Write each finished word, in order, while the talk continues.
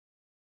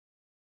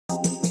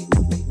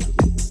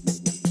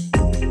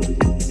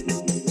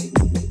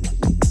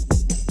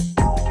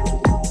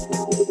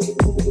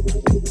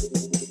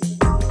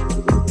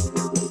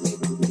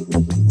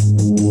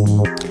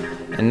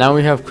And now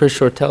we have Chris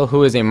Shortell,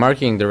 who is a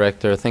marketing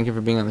director. Thank you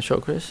for being on the show,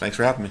 Chris. Thanks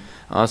for having me.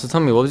 So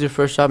tell me, what was your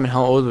first job and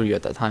how old were you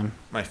at that time?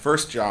 My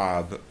first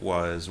job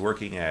was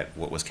working at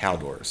what was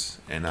Caldors,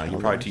 and you're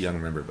probably too young to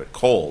remember, but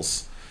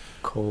Kohl's.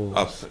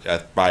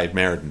 By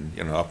Meriden,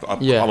 up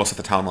almost at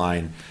the town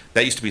line.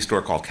 That used to be a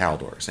store called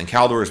Caldors, and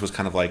Caldors was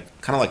kind of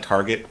like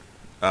Target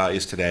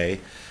is today,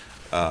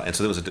 and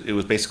so it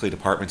was basically a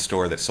department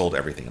store that sold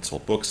everything. It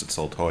sold books, it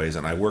sold toys,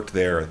 and I worked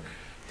there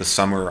the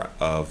summer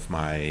of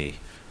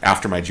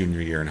after my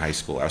junior year in high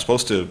school. I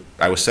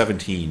was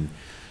 17.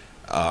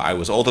 I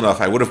was old enough.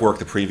 I would have worked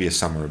the previous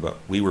summer, but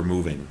we were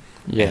moving,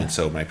 and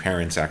so my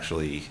parents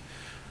actually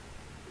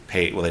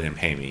paid. Well, they didn't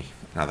pay me,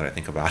 now that I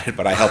think about it,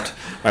 but I helped.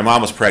 My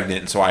mom was pregnant,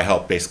 and so I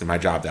helped. Basically, my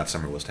job that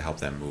summer was to help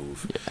them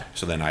move. Yeah.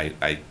 So then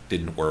I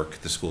didn't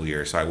work the school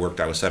year. So I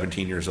was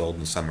 17 years old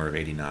in the summer of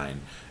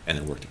 '89, and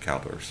then worked at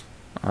Caldors.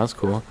 Oh, that's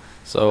cool.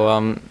 So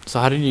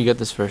how did you get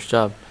this first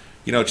job?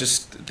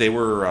 Just they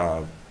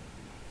were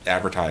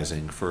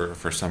advertising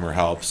for summer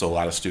help, so a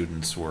lot of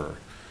students were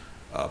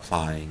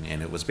applying,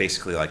 and it was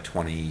basically like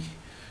 20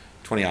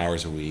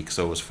 hours a week.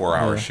 So it was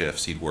 4-hour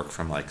shifts. You'd work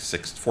from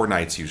 4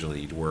 nights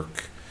usually. You'd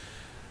work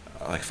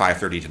like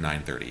 5:30 to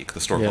 9:30. The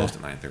store closed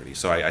at 9:30.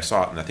 So I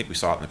saw it, and I think we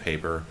saw it in the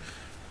paper,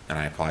 and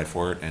I applied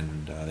for it,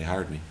 and they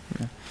hired me.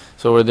 Yeah.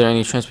 So were there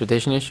any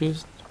transportation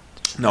issues?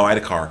 No, I had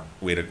a car.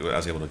 I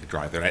was able to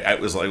drive there. It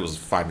was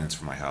 5 minutes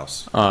from my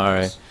house. Oh, all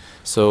right.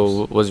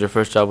 So was your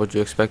first job what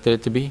you expected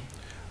it to be?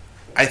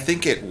 I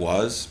think it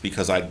was,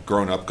 because I'd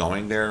grown up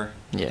going there.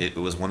 Yeah. It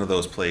was one of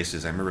those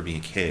places. I remember being a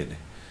kid,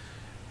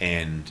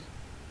 and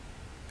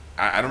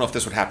I don't know if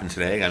this would happen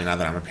today. I mean, now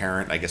that I'm a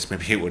parent, I guess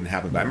maybe it wouldn't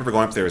happen. But I remember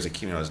going up there as a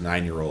kid, as a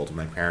 9-year-old with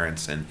my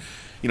parents, and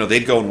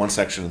they'd go in one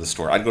section of the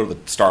store. I'd go to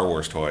the Star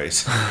Wars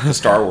toys. The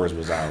Star Wars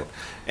was out,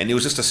 and it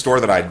was just a store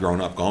that I'd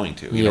grown up going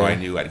to. I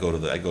knew I'd go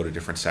to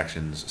different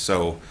sections.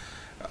 So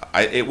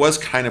it was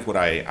kind of what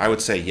I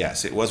would say.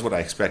 Yes, it was what I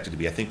expected to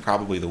be. I think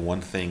probably the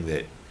one thing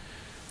that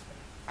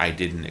I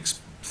didn't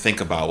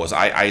think about was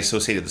I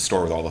associated the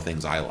store with all the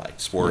things I liked: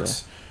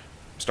 sports,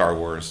 Star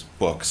Wars,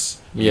 books,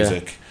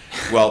 music.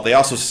 Well, they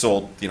also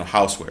sold,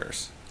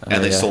 housewares,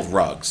 and they sold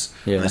rugs,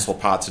 and they sold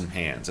pots and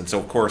pans. And so,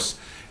 of course,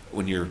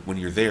 when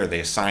you're there,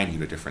 they assign you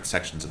to different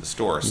sections of the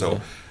store. So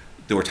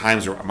there were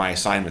times where my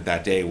assignment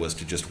that day was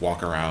to just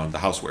walk around the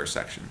houseware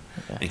section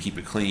and keep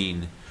it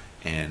clean.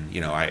 And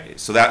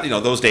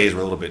those days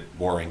were a little bit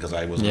boring because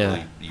I wasn't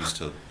really used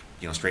to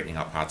straightening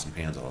out pots and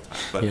pans all the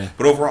time.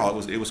 But overall,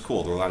 it was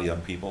cool. There were a lot of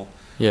young people,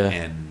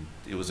 and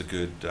it was a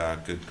good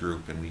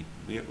group, and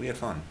we had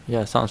fun.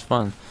 Yeah, sounds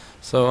fun.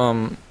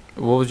 So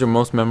what was your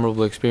most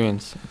memorable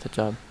experience at the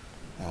job?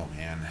 Oh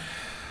man,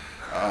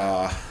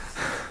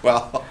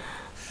 well,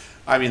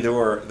 I mean there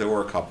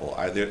were a couple.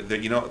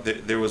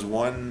 There was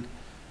one.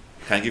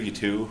 Can I give you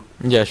two?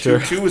 Yeah, sure.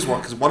 Two is one,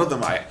 because one of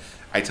them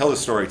I tell the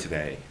story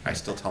today. I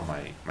still tell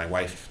my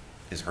wife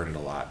has heard it a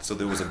lot. So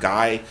there was a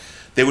guy.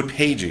 They would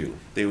page you.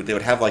 They would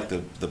have like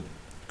the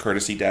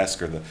courtesy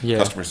desk or the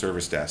customer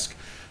service desk.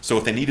 So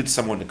if they needed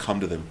someone to come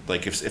to the,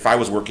 if I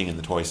was working in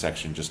the toy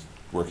section, just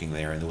working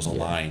there, and there was a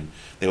line,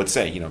 they would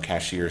say,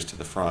 cashiers to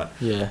the front.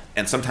 Yeah.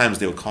 And sometimes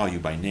they would call you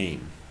by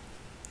name.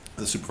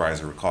 The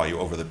supervisor would call you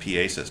over the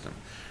PA system.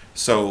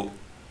 So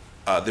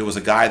there was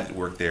a guy that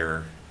worked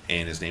there,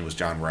 and his name was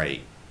John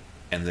Wright.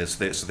 And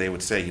so they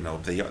would say,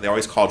 they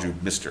always called you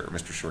Mr.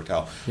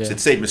 Shortell. So they'd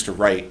say, Mr.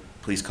 Wright,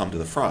 please come to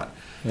the front.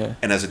 Yeah.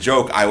 And as a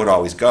joke, I would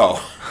always go.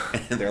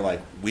 And they're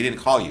like, we didn't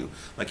call you.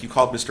 Like, you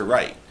called Mr.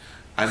 Wright.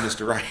 I'm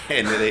Mr. Wright.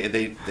 And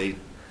they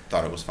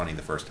thought it was funny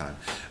the first time.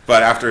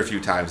 But after a few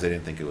times, they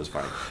didn't think it was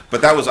funny.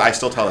 But I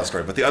still tell that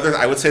story. But the other,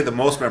 I would say the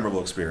most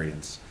memorable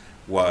experience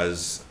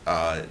was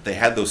they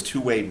had those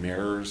two-way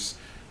mirrors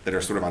that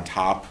are sort of on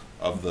top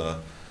of the,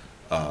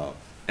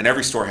 and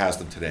every store has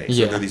them today.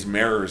 So there are these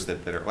mirrors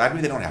that are, well, I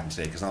mean, they don't have them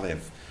today because now they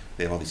have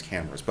all these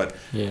cameras. But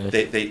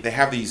they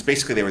have these,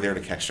 basically they were there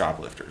to catch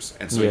shoplifters.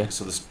 And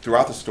so,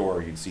 throughout the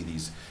store, you'd see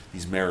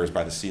these mirrors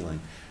by the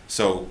ceiling.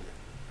 So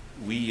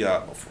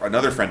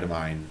another friend of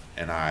mine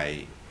and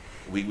I,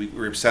 we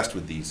were obsessed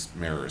with these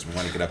mirrors. We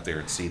wanted to get up there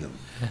and see them.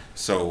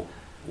 So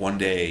one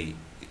day,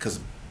 because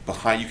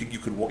behind you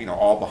could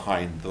all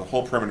behind the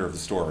whole perimeter of the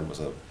store was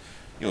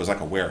it was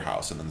like a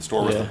warehouse, and then the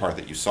store was the part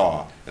that you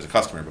saw as a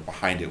customer, but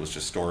behind it was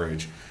just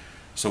storage.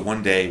 So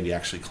one day we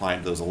actually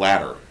climbed. There was a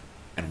ladder,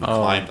 and we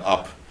climbed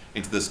up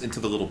into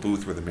the little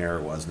booth where the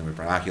mirror was, and there were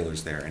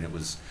binoculars there, and it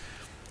was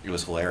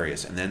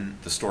hilarious. And then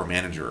the store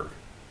manager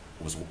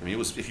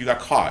if you got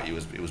caught, it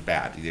was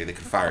bad. They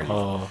could fire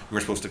you. We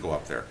were supposed to go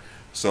up there.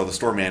 So the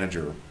store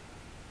manager,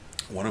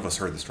 one of us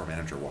heard the store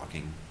manager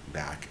walking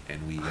back,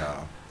 and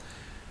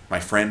my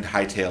friend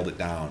hightailed it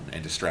down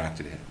and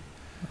distracted him.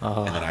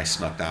 And then I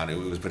snuck down. It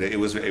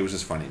was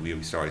just funny. We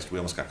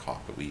almost got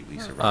caught, but we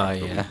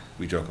survived.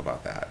 We joke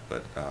about that.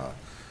 But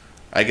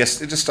I guess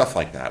just stuff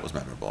like that was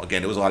memorable.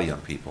 Again, it was a lot of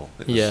young people.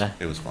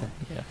 It was fun.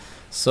 Yeah.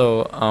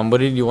 So, what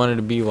did you want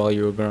to be while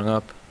you were growing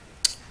up?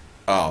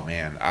 Oh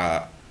man,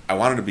 I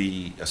wanted to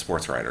be a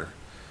sports writer.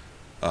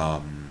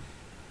 I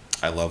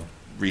loved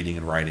reading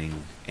and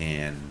writing,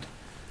 and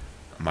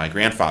my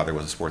grandfather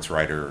was a sports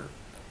writer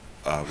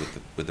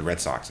with the Red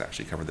Sox.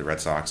 Actually, covered the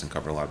Red Sox and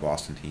covered a lot of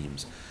Boston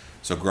teams.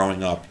 So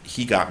growing up,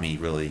 he got me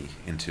really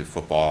into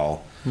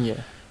football.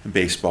 Yeah. And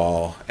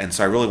baseball, and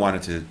so I really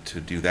wanted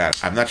to do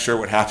that. I'm not sure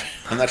what happened.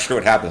 I'm not sure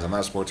what happens. I'm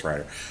not a sports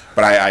writer,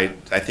 but I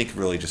think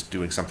really just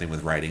doing something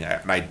with writing.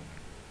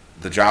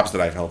 The jobs that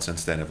I've held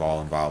since then have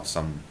all involved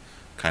some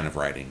kind of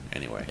writing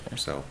anyway. Yeah.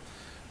 So,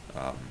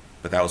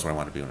 but that was what I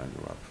wanted to be when I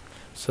grew up.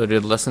 So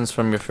did lessons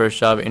from your first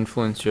job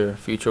influence your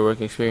future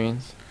work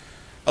experience?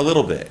 A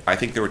little bit. I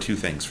think there were two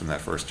things from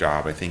that first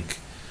job. I think,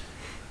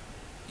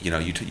 you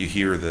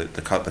hear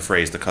the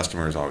phrase "the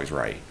customer is always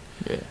right."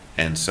 Yeah.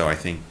 And so I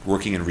think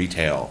working in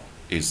retail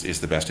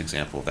is the best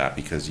example of that,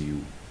 because you're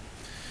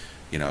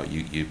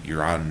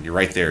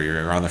right there.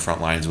 You're on the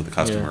front lines with the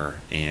customer,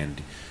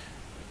 and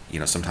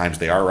sometimes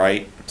they are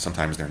right,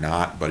 sometimes they're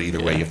not. But either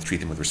way, you have to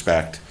treat them with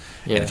respect.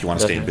 Yeah, and if you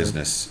want to stay in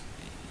business,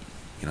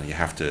 you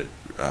have to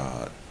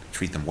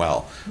treat them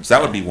well. So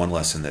that would be one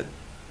lesson that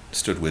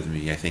stood with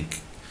me. I think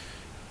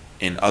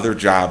in other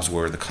jobs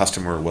where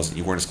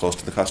you weren't as close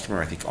to the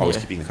customer, I think always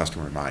keeping the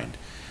customer in mind.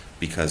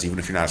 Because even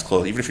if you're not as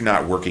close, even if you're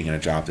not working in a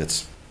job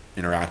that's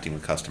interacting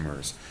with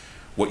customers,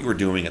 what you were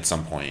doing at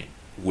some point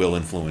will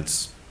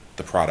influence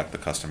the product the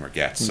customer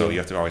gets. So you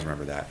have to always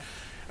remember that.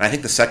 And I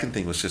think the second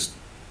thing was just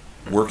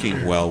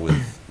working well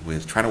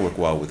trying to work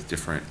well with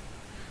different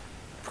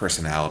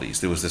personalities.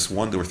 There were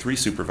three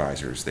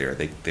supervisors there.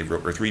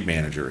 Or three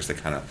managers that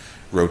kind of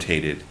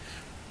rotated.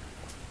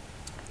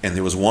 And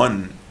there was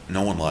one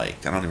no one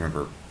liked. I don't even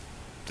remember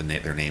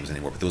their names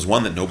anymore, but there was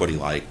one that nobody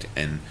liked,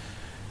 and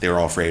they were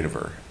all afraid of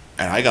her.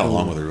 And I got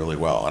along with her really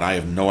well, and I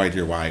have no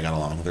idea why I got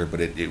along with her,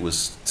 but it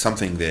was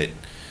something that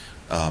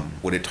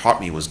what it taught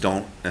me was,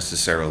 don't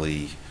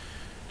necessarily,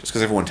 just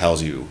because everyone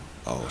tells you,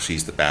 oh,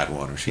 she's the bad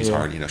one, or she's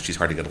hard, she's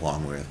hard to get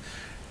along with,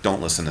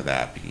 don't listen to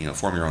that.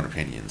 Form your own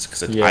opinions,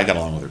 because I got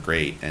along with her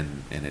great,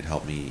 and it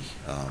helped me.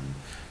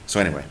 So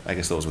anyway, I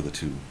guess those were the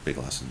two big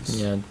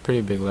lessons. Yeah,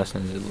 pretty big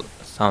lessons. It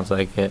sounds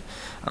like it.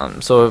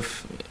 So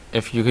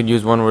if you could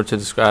use one word to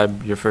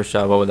describe your first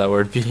job, what would that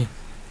word be?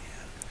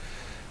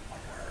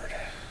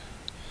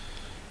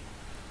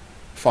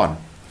 Fun.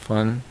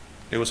 Fun.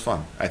 It was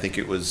fun. I think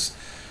it was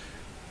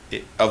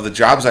of the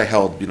jobs I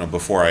held,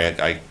 before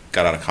I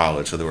got out of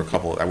college. So there were a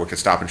couple. I worked at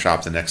Stop and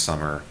Shop the next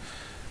summer.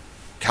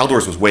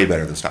 Caldors was way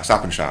better than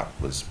Stop and Shop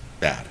was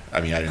bad.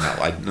 I mean, I did not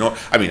like. No,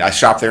 I mean, I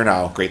shop there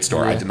now. Great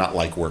store. I did not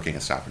like working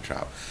at Stop and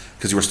Shop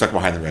because you were stuck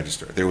behind the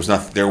register. There was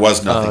nothing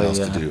else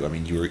to do. I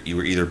mean, you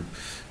were either,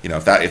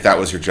 if that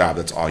was your job,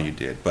 that's all you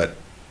did. But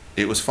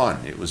it was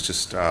fun. It was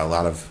just a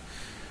lot of.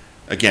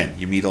 Again,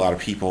 you meet a lot of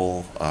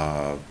people.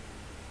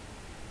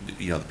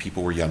 The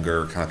people were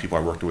younger, kind of people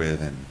I worked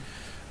with, and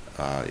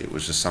it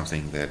was just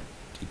something that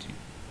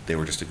they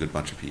were just a good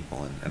bunch of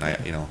people, and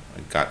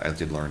I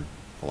did learn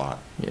a lot.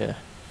 Yeah.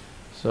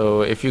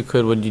 So if you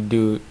could, would you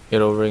do it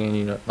over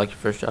again? Like your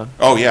first job?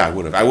 Oh yeah, I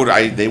would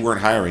have. They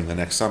weren't hiring the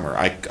next summer.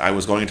 I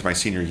was going into my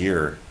senior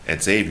year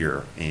at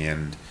Xavier,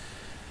 and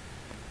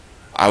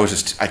I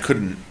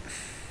couldn't.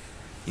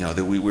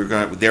 That we were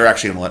going. They were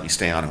actually going to let me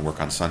stay on and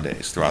work on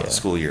Sundays throughout the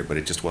school year, but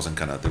it just wasn't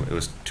gonna. It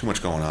was too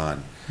much going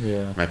on.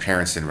 Yeah. My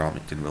parents didn't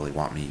really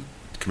want me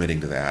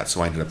committing to that,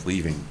 so I ended up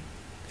leaving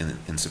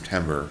in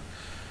September,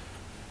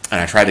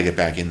 and I tried to get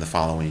back in the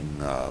following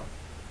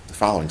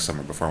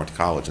summer before I went to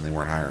college, and they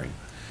weren't hiring.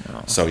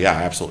 Oh. So yeah,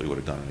 I absolutely would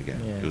have done it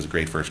again. Yeah. It was a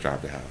great first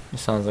job to have. It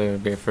sounds like a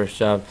great first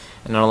job.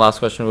 And our last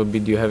question would be: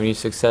 do you have any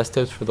success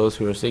tips for those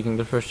who are seeking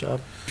their first job?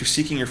 If you're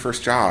seeking your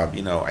first job,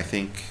 I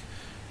think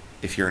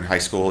if you're in high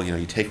school,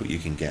 you take what you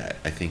can get.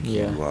 I think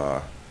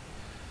you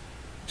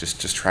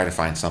just try to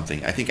find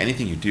something. I think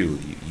anything you do,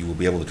 you will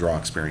be able to draw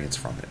experience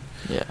from it.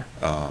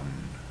 Yeah.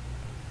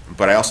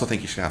 But I also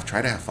think you should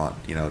try to have fun.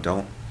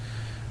 Don't,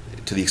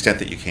 to the extent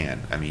that you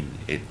can. I mean,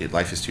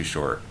 life is too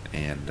short,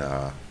 and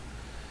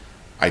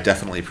I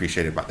definitely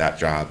appreciated that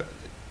job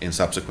in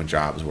subsequent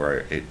jobs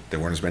where there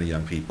weren't as many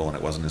young people and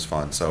it wasn't as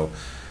fun. So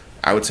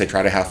I would say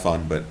try to have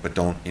fun, but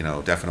don't,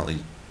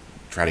 definitely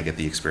try to get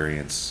the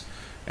experience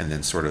and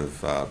then sort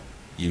of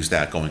use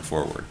that going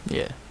forward.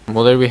 Yeah.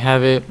 Well, there we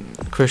have it.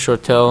 Chris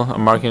Shortell, a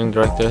marketing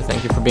director.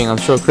 Thank you for being on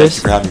the show, Chris.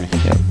 Thank you for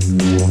having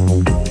me.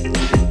 Yep.